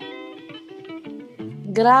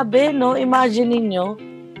 Grabe, no? Imagine niyo.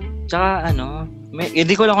 Tsaka,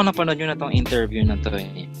 hindi ko lang ako napanood yun na tong interview na to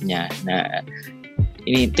niya, na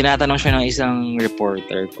tinatanong siya ng isang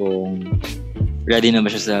reporter kung ready na ba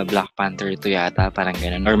siya sa Black Panther 2 yata, parang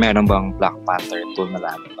ganun. Or meron bang Black Panther 2 na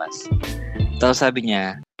lalabas. Tapos sabi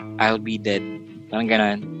niya, I'll be dead. Parang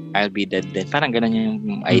ganun. I'll be dead then. Parang ganun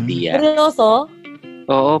yung idea. Seryoso?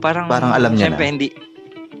 Oo, parang alam niya syempre, na.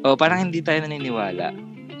 Parang hindi tayo naniniwala.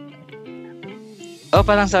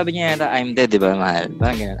 parang sabi niya yata, I'm dead, di ba, mahal?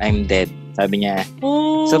 Parang ganun, I'm dead. Sabi niya.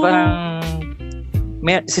 So, parang,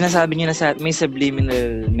 sinasabi niya na may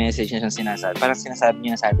subliminal message na siyang sinasabi. Parang sinasabi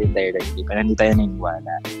niya na sa atin directly, parang hindi tayo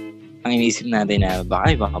naniniwala. Ang iniisip natin na,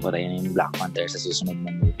 baka patay na yung Black Panther sa susunod na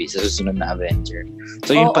movie, sa susunod na Avenger.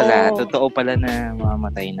 So, yun pala, totoo pala na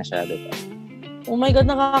mamamatay na siya, diba? Oh my God,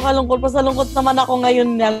 nakakalungkot. Pasalungkot naman ako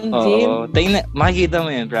ngayon yan, Jim. Oo. Makikita mo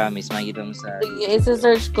yun, promise. Makikita mo sa... Sige,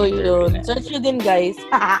 isa-search ko yun. Search nyo din, guys.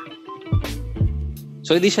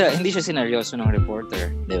 So, hindi siya sineryoso ng reporter.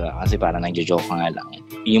 Di ba? Kasi parang nagjo-joke nga lang.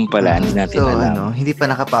 Yung pala, hindi natin alam. Hindi pa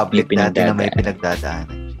naka-public dati na may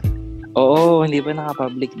pinagdadaanan siya. Oo, hindi pa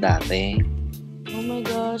naka-public dati. Oh my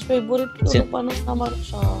gosh, favorite ko. Paano naman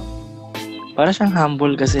siya? Para siyang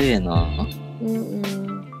humble kasi, no?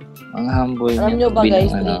 Ang humble niya. Alam nyo ba,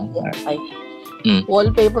 guys?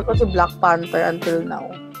 Wallpaper ko si Black Panther until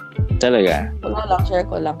now. Talaga? Wala lang, share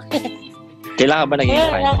ko lang. Kailangan ba naging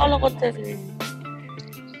fan? Nakakalungkot kasi.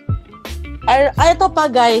 Ito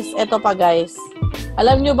pa guys.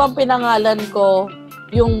 Alam nyo bang pinangalan ko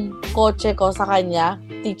yung kotse ko sa kanya?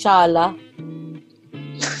 T'Challa.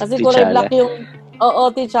 Kasi kulay black yung...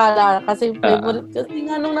 Oo, T'Challa. Kasi favorite. Kasi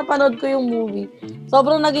nga nung napanood ko yung movie,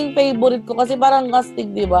 sobrang naging favorite ko. Kasi parang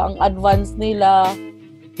astig, di ba? Ang advance nila.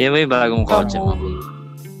 Yan ba yung bagong kotse mo?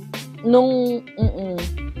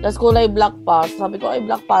 Tapos kulay black pa. Sabi ko, ay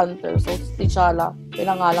Black Panther. So, T'Challa.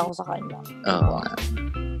 Pinangalan ko sa kanya. Oo.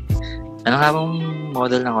 Ano nga bang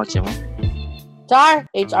model ng kotse mo? Char!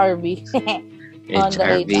 HRV.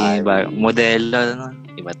 HRV. Modelo, ano?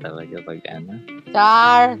 Iba talaga pag ano.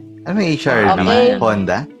 Char! Ano yung HRV? Okay.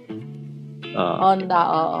 Honda? Honda,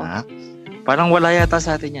 oo. Parang wala yata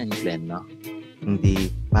sa atin yan, Glenn, no?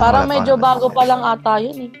 Hindi. Parang medyo bago pa lang ata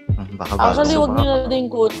yun eh. Baka actually, huwag nyo na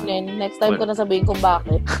din kunin. Next time ko na sabihin kung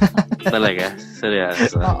bakit. Talaga?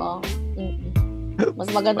 Seryoso? Oo.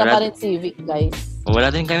 Mas maganda pa rin Civic, guys.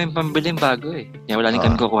 Wala din kami pambiling bago eh. Wala din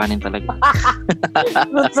kami kukuhanin talaga.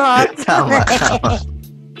 Tama.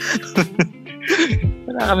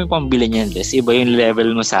 Wala kami pambili niyan, Les. Iba yung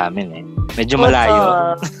level mo sa amin eh. Medyo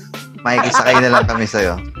malayo. Makikisakay na lang kami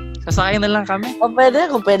sa'yo. Sasakay na lang kami. Kung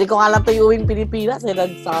pwede ko nga lang tuyuin Pilipinas eh.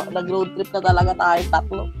 Nag-road trip na talaga tayo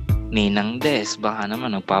tatlo. Ninang Des, baka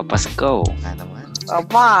naman magpapasko. Naman.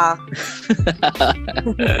 Apa.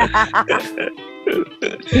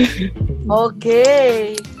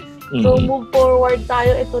 Okay. So, move forward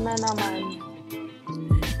tayo. Ito na naman.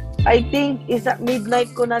 I think,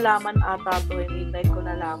 midnight ko nalaman ata to eh. Midnight ko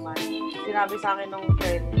nalaman. Sinabi sa akin ng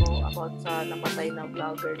friend ko about sa namatay na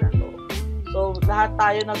vlogger na to. So, lahat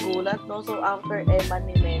tayo nagulat, no? So, after Emma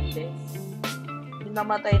ni Mendez,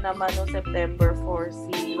 namatay naman no September 4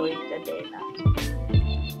 si Lloyd Cadena.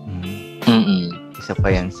 Isa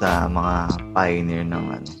pa yan sa mga pioneer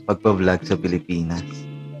ng pagpa-vlog sa Pilipinas.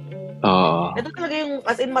 Oo. Ito talaga yung,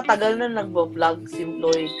 as in, matagal na nagbo-vlog si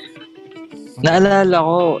Lloyd. Naalala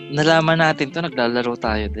ko, nalaman natin to, naglalaro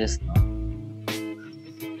tayo, Des, no?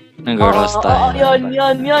 Nag-roast tayo.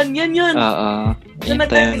 Yun. Oo. Yung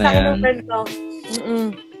nagtali sa akin ng friend ko.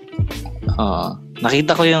 Oo.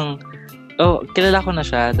 Nakita ko yung, kilala ko na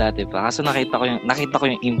siya dati pa. Kaso nakita ko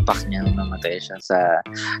yung impact niya nung namatay siya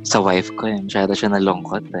sa wife ko. Masyado siya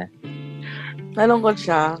nalungkot eh. Nalungkot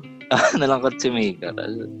siya? Nalungkot si Mika.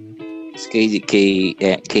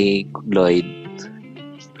 Kay Lloyd.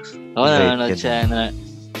 Nanonood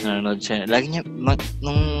siya. Lagi niya,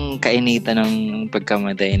 nung kainitan ng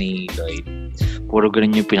pagkamatay ni Lloyd, puro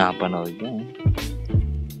ganun yung pinapanood niya.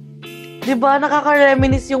 Diba,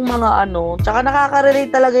 nakaka-reminisce yung mga tsaka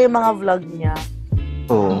nakaka-relate talaga yung mga vlog niya.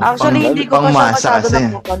 Oo. Actually, hindi ko pa siya masyado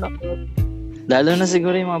napapanood. Lalo na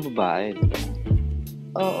siguro yung mga babae. Diba?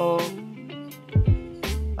 Oo.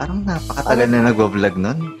 Parang napakatagal na nagbablog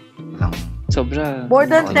nun. Sobra. More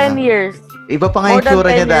than 10 years. Iba pa nga yung tsura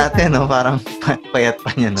niya dati, no? Parang payat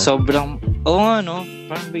pa niya, no? Sobrang, no?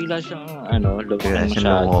 Parang bigla siyang,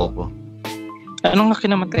 lumuko. Anong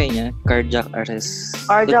kinamatay niya? Cardiac arrest.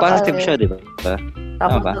 Cardiac positive arrest. Siya, di ba?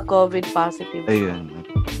 Tapos na COVID positive. Ayun.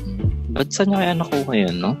 Ba't saan niya kaya nakuha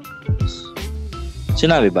yun, no?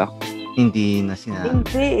 Sinabi ba? Hindi na sinabi.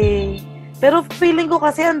 Hindi eh. Pero feeling ko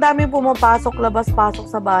kasi ang dami pumapasok, labas-pasok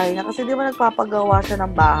sa bahay niya. Kasi di ba nagpapagawa siya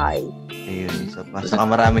ng bahay? Ayun. Saka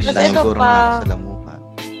marami siya siguro na sa lamuha.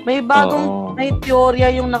 May bagong, may teorya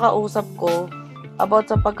yung nakausap ko about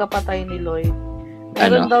sa pagkapatay ni Lloyd.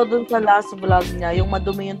 Meron daw dun sa last vlog niya, yung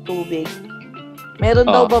madumi yung tubig. Meron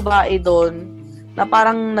daw babae dun na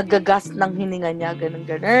parang nagagas ng hininga niya,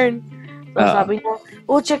 ganun. So sabi niya,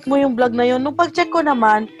 check mo yung vlog na yun. Nung pag-check ko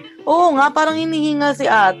naman, oo nga, parang hinihinga si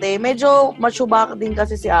ate. Medyo masyubak din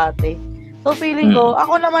kasi si ate. So, feeling ko,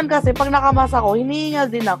 ako naman kasi, pag nakamasa ko, hinihingal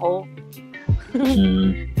din ako.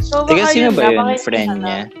 So, Teka, sino ba yun? bakit Friend na?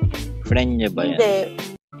 niya? Friend niya ba yan? Hindi.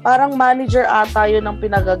 Parang manager ata yun ang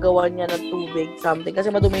pinagagawa niya ng tubig, something. Kasi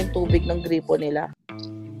madumi yung tubig ng gripo nila.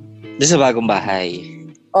 Doon sa bagong bahay.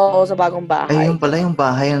 Oo, sa bagong bahay. Ay, yung pala yung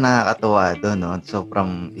bahay na nakakatuwa doon, no? So,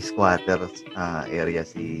 from squatters area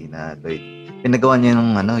si na Lloyd. Pinagawa niya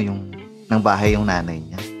ng bahay yung nanay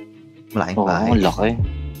niya. Malaking bahay. Oo, laki.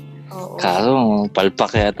 Oo. Kaso,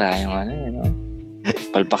 palpak yata yung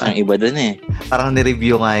palpak ang iba dun eh. Parang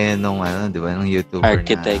ni-review nga yun nung di ba, nung YouTuber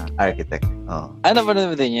Architect. na architect. Oo. Ano pa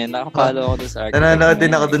naman din yun? Nakapalo ako dun sa architect. Nanonood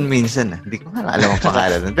din ako dun minsan. Hindi ko nga alam ang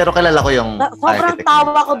pangalan dun. Pero kilala ko yung Sobrang architect.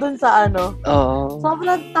 tawa ko dun sa Oo.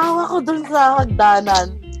 Sobrang tawa ko dun sa hagdanan.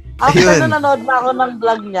 After Ayun. na nanood na ako ng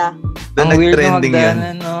vlog niya. Doon Ang weird ng nag-trending yun.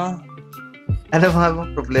 hagdanan, no? Ano ba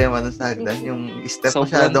bang problema dun sa hagdan? Yung step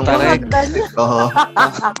Sobrang masyadong tarik. Hagdan niya. Oo.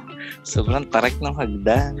 Sobrang tarik ng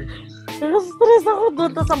hagdan. Stress ako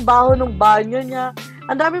doon, tapos ang baho ng banyo niya.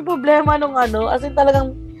 Ang daming problema nung as in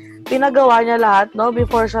talagang pinagawa niya lahat, no?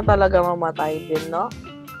 Before siya talaga mamatay din, no?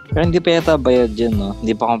 Pero hindi pa yata bayad yun, no?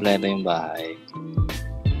 Hindi pa kompleto yung bahay.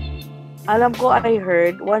 Alam ko, I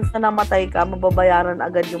heard, once na namatay ka, mababayaran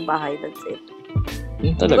agad yung bahay. That's it.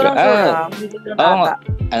 Hindi ko Talaga? lang sure, Hindi ko lang Oo nga. ata.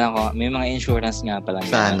 Alam ko, may mga insurance nga pala.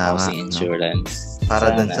 Sana housing nga, no? insurance. Para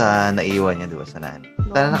dun Sana. sa naiwan niya, di ba, sa nanay.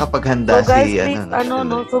 No. Sana nakapaghanda So guys, si,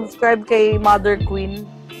 please, subscribe kay Mother Queen.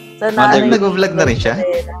 Sa Mother nanay. nag-vlog na rin siya?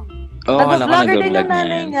 Oo, alam ko Nag-vlogger din nag-vlog yung na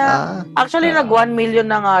nanay yan. niya. Actually, Ah. nag 1 million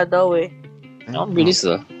na nga daw eh. Ang bilis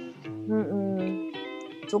ah.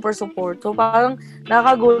 Super support. So parang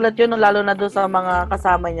nakagulat yun, lalo na doon sa mga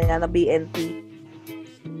kasama niya na BNT.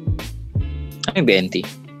 Ano yung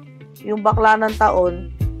 20? Yung bakla ng taon.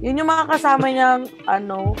 Yun yung mga kasama niyang,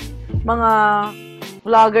 mga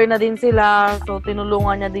vlogger na din sila. So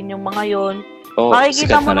tinulungan niya din yung mga yon. Oh,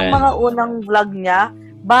 Makikita sikat mo na ng rin. mga unang vlog niya,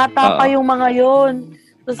 bata pa yung mga yon.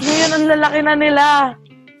 Tapos ngayon, ang lalaki na nila.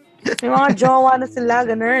 May mga jowa na sila,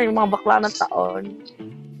 ganun. Yung mga bakla ng taon.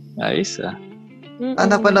 Ayos ah.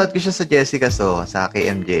 Napanood ko siya sa Jessica So, sa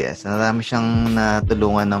KMJS. Marami siyang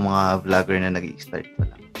natulungan ng mga vlogger na nag-i-start pa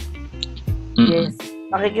lang. Yes.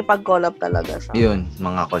 Makikipag-collab talaga siya. Yun,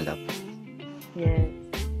 mga collab. Yes.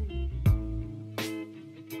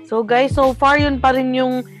 So guys, so far yun pa rin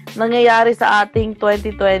yung nangyayari sa ating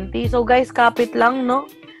 2020. So guys, kapit lang, no?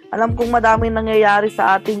 Alam kong madaming nangyayari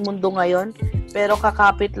sa ating mundo ngayon, pero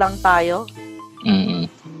kakapit lang tayo.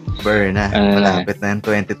 Burn na. Malapit na yung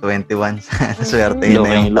 2021. Swerte yun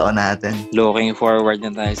na yung taon natin. Looking forward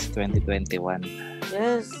na tayo sa 2021.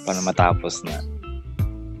 Yes. Para matapos na.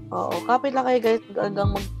 Oo, kapit lang kayo guys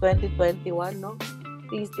hanggang mag-2021, no?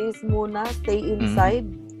 Tiis muna, stay inside.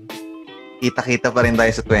 Kita-kita pa rin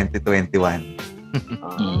tayo sa 2021.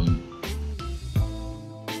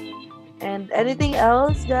 And anything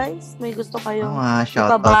else, guys? May gusto kayong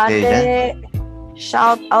shout out kayo dyan.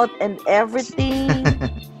 Shout out and everything.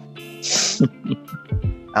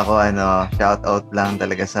 Ako shout out lang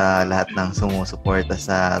talaga sa lahat ng sumusuporta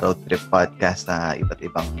sa Road Trip Podcast sa iba't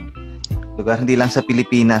ibang lugar. Hindi lang sa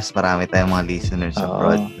Pilipinas, marami tayong mga listeners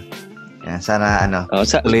abroad. Yan, sana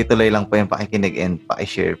tuloy-tuloy lang po yung pakikinig and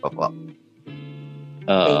paki-share pa po.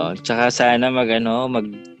 Tsaka sana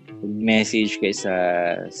mag-message kayo sa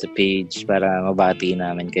page para mabati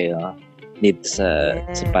namin kayo dito sa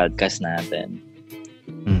podcast natin.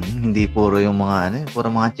 Hindi puro yung mga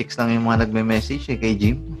puro mga chicks lang yung mga nagme-message kay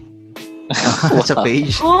Jim. Sa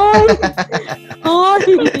page. Hoy!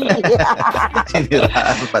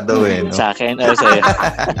 Siniraan pa daw no? Sa akin o sa'yo?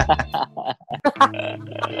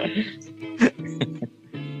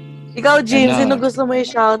 Ikaw, Jim, sino gusto mo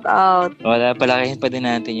i-shout out? Wala, palakihin pa din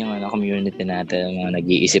natin yung community natin, mga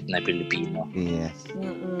nag-iisip na Pilipino. Yes.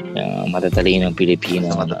 Yung matatalinong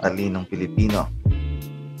Pilipino. Matatalinong Pilipino.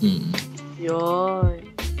 Yun.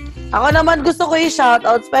 Ako naman gusto ko i-shout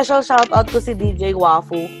out, special shout out ko si DJ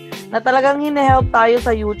Wafu, na talagang hine-help tayo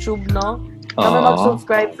sa YouTube, no? Kami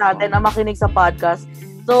mag-subscribe sa atin, na makinig sa podcast.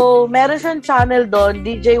 So, meron siyang channel doon,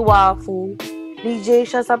 DJ Wafu. DJ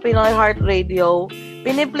siya sa Pinoy Heart Radio.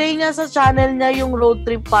 Piniplay niya sa channel niya yung Road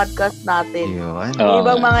Trip Podcast natin. Yun. Yung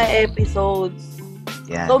ibang mga episodes.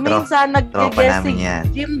 Yan. So, minsan, nag-guest si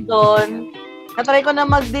Jim doon. Natry ko na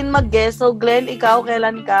mag-guest. So, Glenn, ikaw,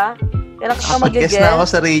 kailan ka? Kailan ka mag-guest? Guest na ako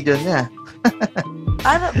sa radio niya.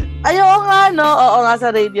 Oo nga, no? Oo nga, sa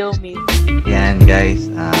radio, Miss. Yan, guys.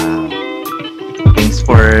 Thanks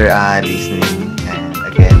for listening. And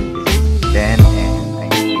again, this is Ben, and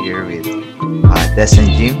I'm here with Des and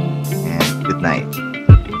Jim. And good night.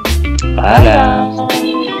 Paalam.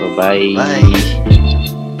 Bye-bye. Bye.